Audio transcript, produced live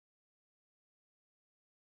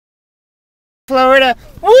Florida.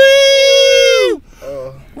 Woo! Woo!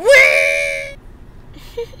 Oh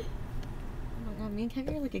my god, me and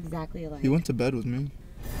Kevin are like exactly alike. He went to bed with me.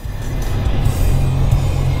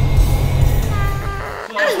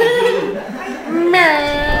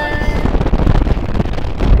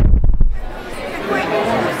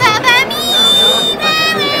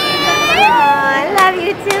 I love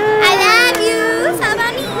you too. I love you,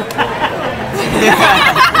 Sabami.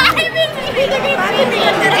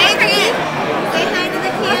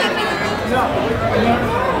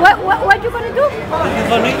 What you gonna do? Looking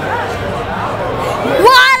for me?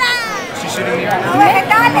 Water. She's shooting me.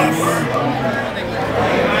 Vegetales.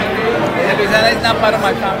 That is not part of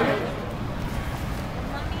my family.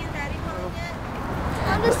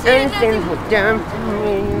 Everything was done for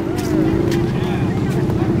me.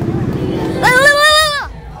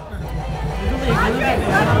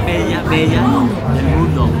 Bella, bella del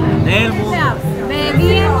mundo. Del mundo.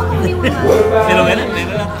 ¿Se lo ven?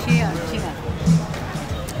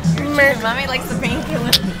 Mommy likes the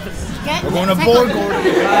painkiller. We're going to board.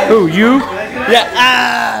 Who, you? Yeah.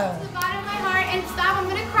 Ah. Bottom of my heart and stop. I'm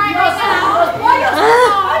gonna cry right now.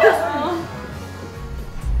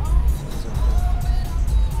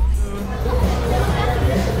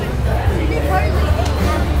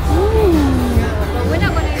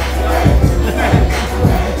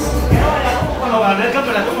 Cuando gané el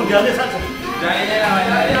campeonato mundial de salsa.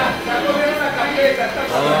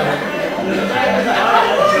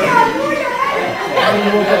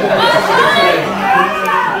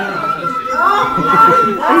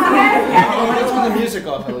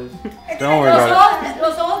 Don't worry about it.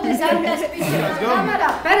 Los ojos de Santa cámara,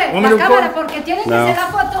 espere, la cámara, porque tienen que hacer la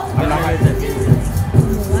foto.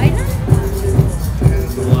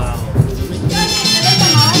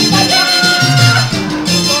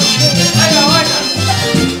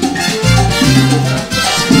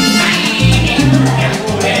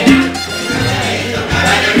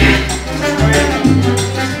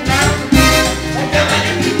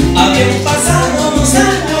 Habían pasado unos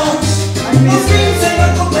años, por fin se va a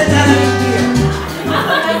completar.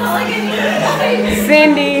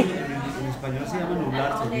 Cindy. En español se llama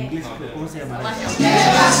nublarse, en inglés, ¿cómo se llama?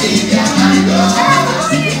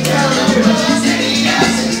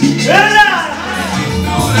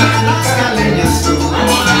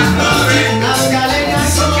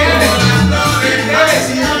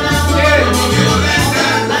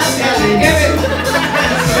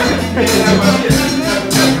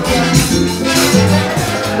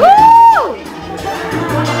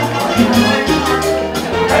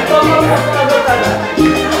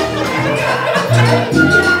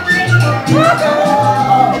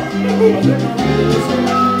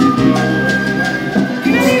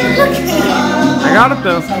 I got it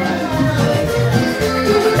though.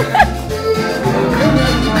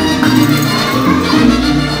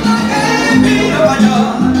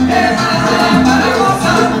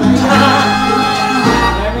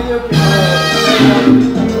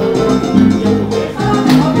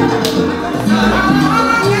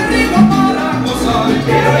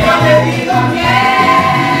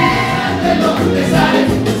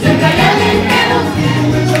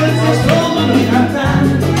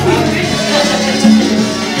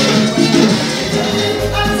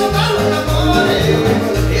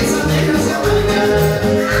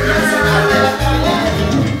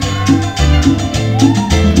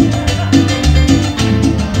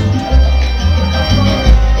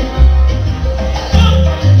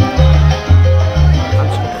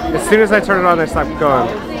 As soon as I turn it on, they stop going.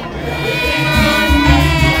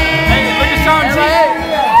 Hey, look at Sean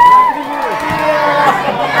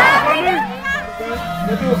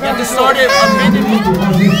Yeah, this started a minute.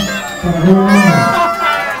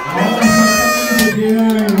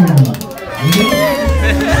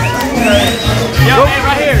 Yo, hey,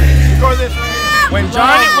 right here. Record this. When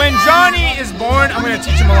Johnny is born, I'm gonna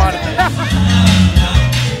teach him a lot of things.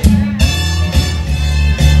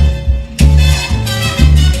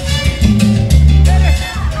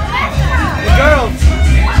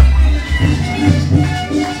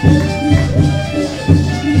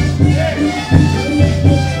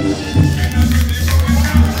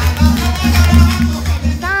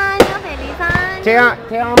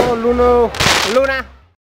 Te amo, Luna.